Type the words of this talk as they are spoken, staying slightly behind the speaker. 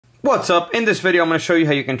What's up? In this video, I'm going to show you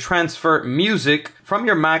how you can transfer music from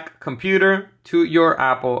your Mac computer to your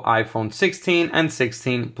Apple iPhone 16 and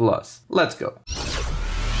 16 Plus. Let's go.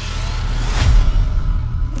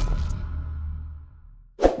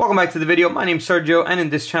 Welcome back to the video. My name's Sergio, and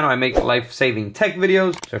in this channel I make life-saving tech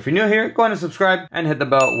videos. So if you're new here, go ahead and subscribe and hit the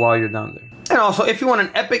bell while you're down there. And also, if you want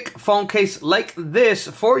an epic phone case like this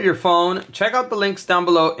for your phone, check out the links down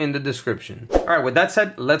below in the description. Alright, with that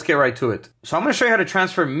said, let's get right to it. So I'm going to show you how to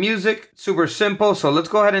transfer music. Super simple. So let's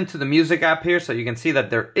go ahead into the music app here so you can see that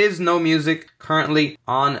there is no music currently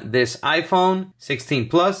on this iPhone 16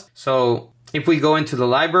 Plus. So if we go into the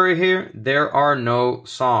library here, there are no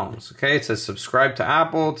songs, okay? It says subscribe to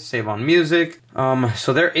Apple to save on music.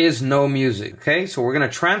 So there is no music, okay? So we're gonna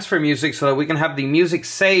transfer music so that we can have the music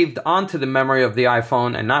saved onto the memory of the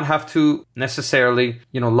iPhone and not have to necessarily,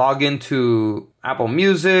 log into Apple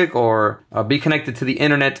Music or be connected to the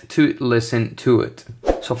internet to listen to it.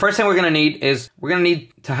 So first thing we're gonna need is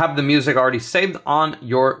to have the music already saved on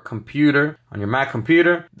your computer, on your Mac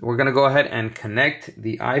computer. We're gonna go ahead and connect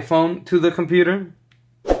the iPhone to the computer.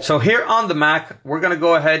 So here on the Mac, we're gonna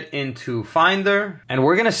go ahead into Finder, and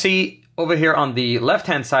we're gonna see over here on the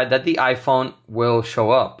left-hand side that the iPhone will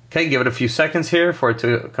show up. Okay, give it a few seconds here for it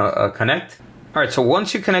to connect. All right, so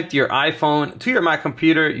once you connect your iPhone to your Mac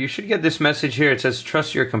computer, you should get this message here. It says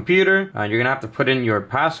trust your computer. You're gonna have to put in your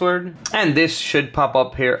password, and this should pop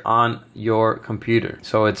up here on your computer.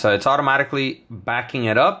 So it's automatically backing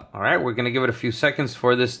it up. All right, we're gonna give it a few seconds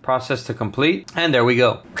for this process to complete, and there we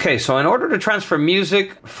go. Okay, so in order to transfer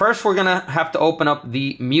music, first we're gonna have to open up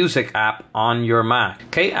the music app on your Mac.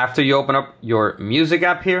 Okay, after you open up your music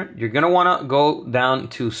app here, you're gonna wanna go down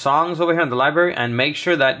to songs over here in the library and make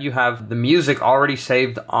sure that you have the music already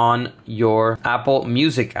saved on your Apple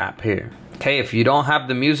Music app here. Okay, if you don't have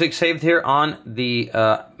the music saved here on the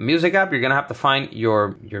music app, you're gonna have to find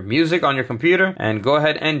your music on your computer and go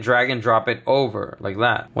ahead and drag and drop it over like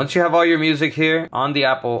that. Once you have all your music here on the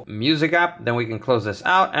Apple Music app, then we can close this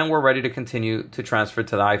out and we're ready to continue to transfer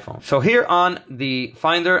to the iPhone. So here on the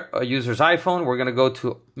Finder, a user's iPhone, we're gonna go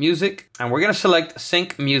to Music, and we're gonna select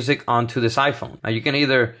Sync Music onto this iPhone. Now you can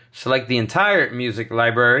either select the entire music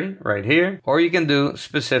library right here, or you can do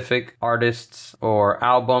specific artists or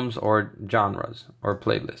albums or genres or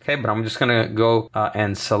playlists. Okay, but I'm just gonna go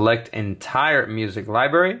and select entire music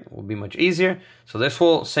library. It will be much easier. So this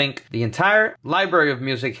will sync the entire library of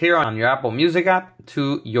music here on your Apple Music app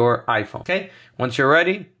to your iPhone. Okay, once you're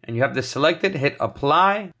ready and you have this selected, hit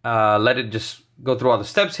apply, let it just go through all the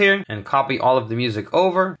steps here and copy all of the music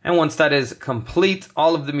over. And once that is complete,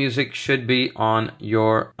 all of the music should be on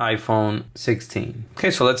your iPhone 16. Okay,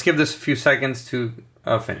 so let's give this a few seconds to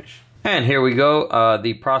finish. And here we go.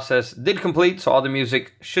 The process did complete, so all the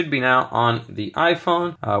music should be now on the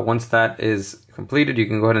iPhone. Once that is completed, you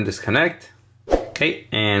can go ahead and disconnect. Okay,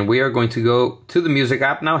 and we are going to go to the music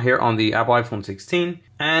app now here on the Apple iPhone 16.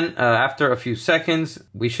 And after a few seconds,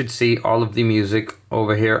 we should see all of the music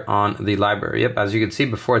over here on the library. Yep, as you can see,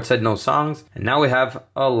 before it said no songs, and now we have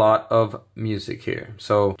a lot of music here.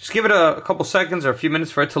 So just give it a couple seconds or a few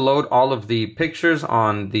minutes for it to load all of the pictures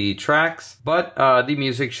on the tracks, but the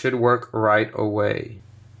music should work right away.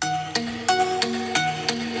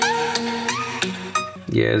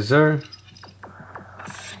 Yes, sir.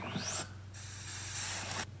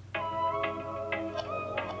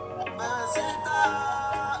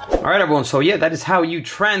 Alright everyone, so yeah, that is how you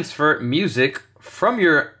transfer music from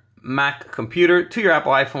your Mac computer to your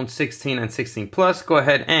Apple iPhone 16 and 16 Plus. Go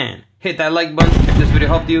ahead and hit that like button if this video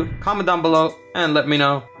helped you. Comment down below and let me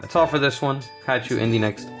know. That's all for this one. Catch you in the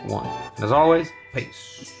next one. And as always,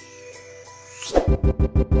 peace.